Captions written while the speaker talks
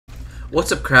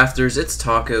What's up, crafters? It's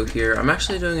Taco here. I'm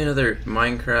actually doing another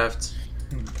Minecraft.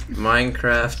 I'm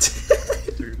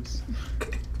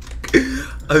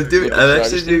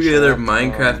actually doing another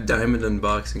Minecraft diamond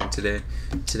unboxing today.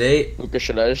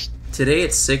 Today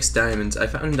it's 6 diamonds. I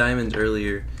found diamonds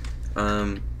earlier,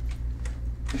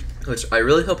 which I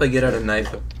really hope I get out a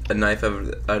knife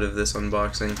out of this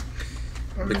unboxing,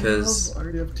 because I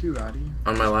already have 2, Addy.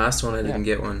 on my last one I didn't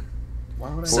get one. Why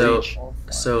would I So have all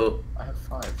 5? so I have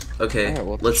 5. okay, Alright,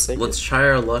 well, let's try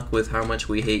our luck with how much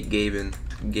we hate Gaben.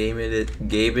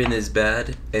 Gaben is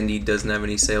bad, and he doesn't have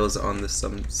any sales on the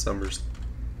summers.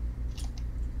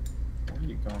 What are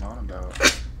you going on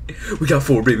about? We got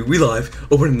 4, baby. We live.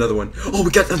 Open another one. Oh,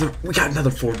 we got another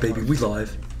 4, baby. We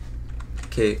live.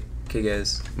 Okay,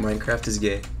 guys. Minecraft is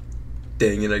gay.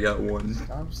 Dang it, I got 1.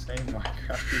 Stop saying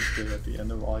Minecraft is good at the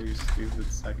end of all your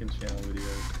stupid second channel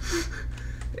videos.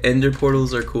 Ender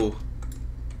portals are cool.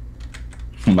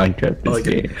 Minecraft is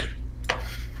gay.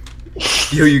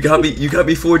 Yo, you got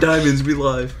me 4 diamonds. We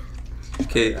live.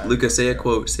 Okay, Luca, say a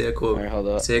quote. Say a quote. Alright, hold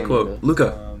up. Say a quote.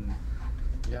 Luca.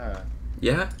 Yeah.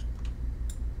 Yeah?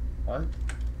 What?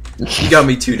 You got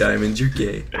me 2 diamonds. You're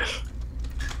gay.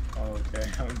 Oh, okay,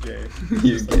 I'm gay.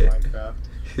 You're Just gay. like Minecraft.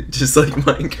 Just like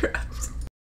Minecraft.